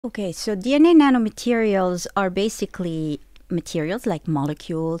Okay, so DNA nanomaterials are basically materials like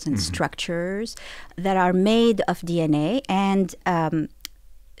molecules and structures that are made of DNA. And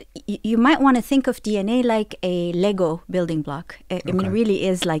you might want to think of DNA like a Lego building block. I mean, it really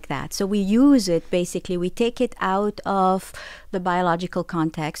is like that. So we use it, basically, we take it out of the biological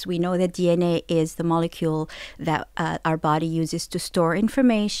context. We know that DNA is the molecule that our body uses to store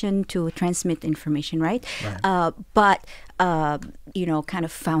information, to transmit information, right? But you know, kind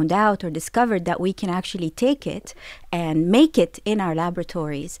of found out or discovered that we can actually take it and make it in our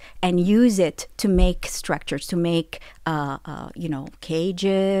laboratories and use it to make structures, to make, you know,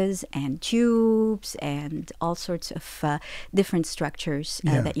 cages and tubes and all sorts of different structures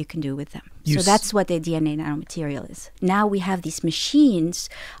that you can do with them. So that's what a DNA nanomaterial is. Now we have these machines,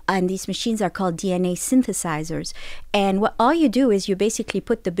 and these machines are called DNA synthesizers. And what all you do is you basically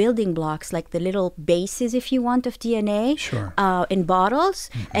put the building blocks, like the little bases, if you want, of DNA in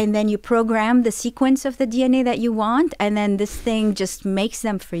bottles, and then you program the sequence of the DNA that you want, and then this thing just makes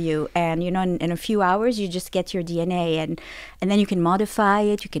them for you. And you know, in a few hours, you just get your DNA, and then you can modify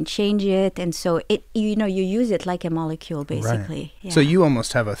it, you can change it, and so it, you know, you use it like a molecule, basically. So you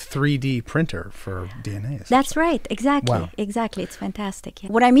almost have a 3D printer for DNA. That's right. Exactly. Exactly. It's fantastic.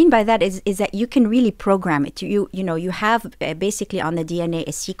 What I mean by that is that you can really program it. You know, you have basically on the DNA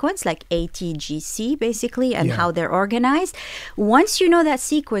a sequence like ATGC, basically, and how they're organized. Once you know that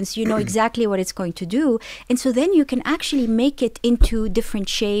sequence, you know exactly what it's going to do. And so then you can actually make it into different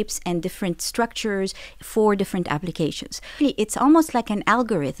shapes and different structures for different applications. It's almost like an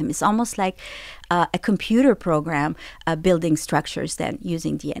algorithm. It's almost like a computer program building structures then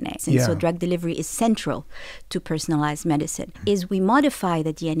using DNA. And so drug delivery is central to personalized medicine. Is we modify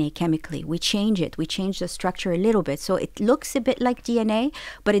the DNA chemically. We change it. We change the structure a little bit. So it looks a bit like DNA,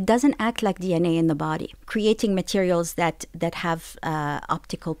 but it doesn't act like DNA in the body. Creating materials that have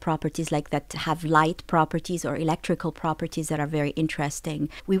optical properties, like that have light properties or electrical properties that are very interesting.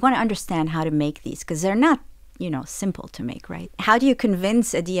 We want to understand how to make these because they're not, you know, simple to make, right? How do you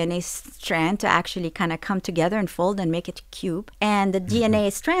convince a DNA strand to actually kind of come together and fold and make it a cube? And the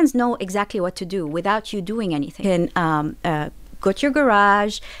DNA strands know exactly what to do without you doing anything. You can go to your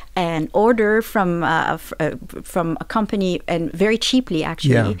garage and order from a company, and very cheaply,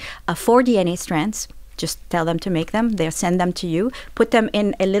 actually, 4 DNA strands. Just tell them to make them. They'll send them to you. Put them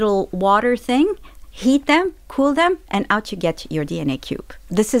in a little water thing. Heat them, cool them, and out you get your DNA cube.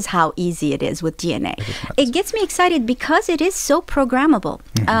 This is how easy it is with DNA. It gets me excited because it is so programmable.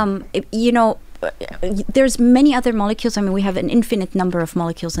 You know, there's many other molecules. I mean, we have an infinite number of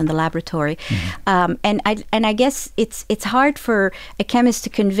molecules in the laboratory, and I guess it's hard for a chemist to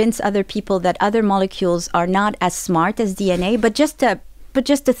convince other people that other molecules are not as smart as DNA, but just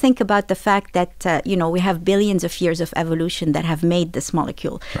to think about the fact that, you know, we have billions of years of evolution that have made this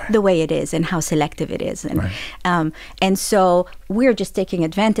molecule the way it is and how selective it is. And so we're just taking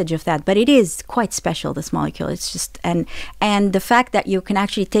advantage of that. But it is quite special, this molecule. It's just, and the fact that you can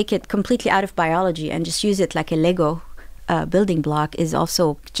actually take it completely out of biology and just use it like a Lego building block is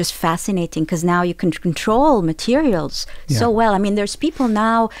also just fascinating, because now you can control materials so well. I mean, there's people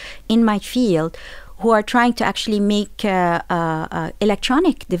now in my field who are trying to actually make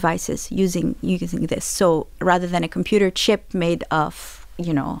electronic devices using this. So rather than a computer chip made of,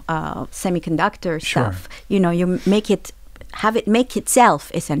 you know, semiconductor stuff, you know, you make it, have it make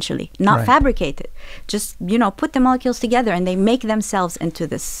itself, essentially, not fabricate it. Just, you know, put the molecules together and they make themselves into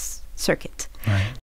this circuit.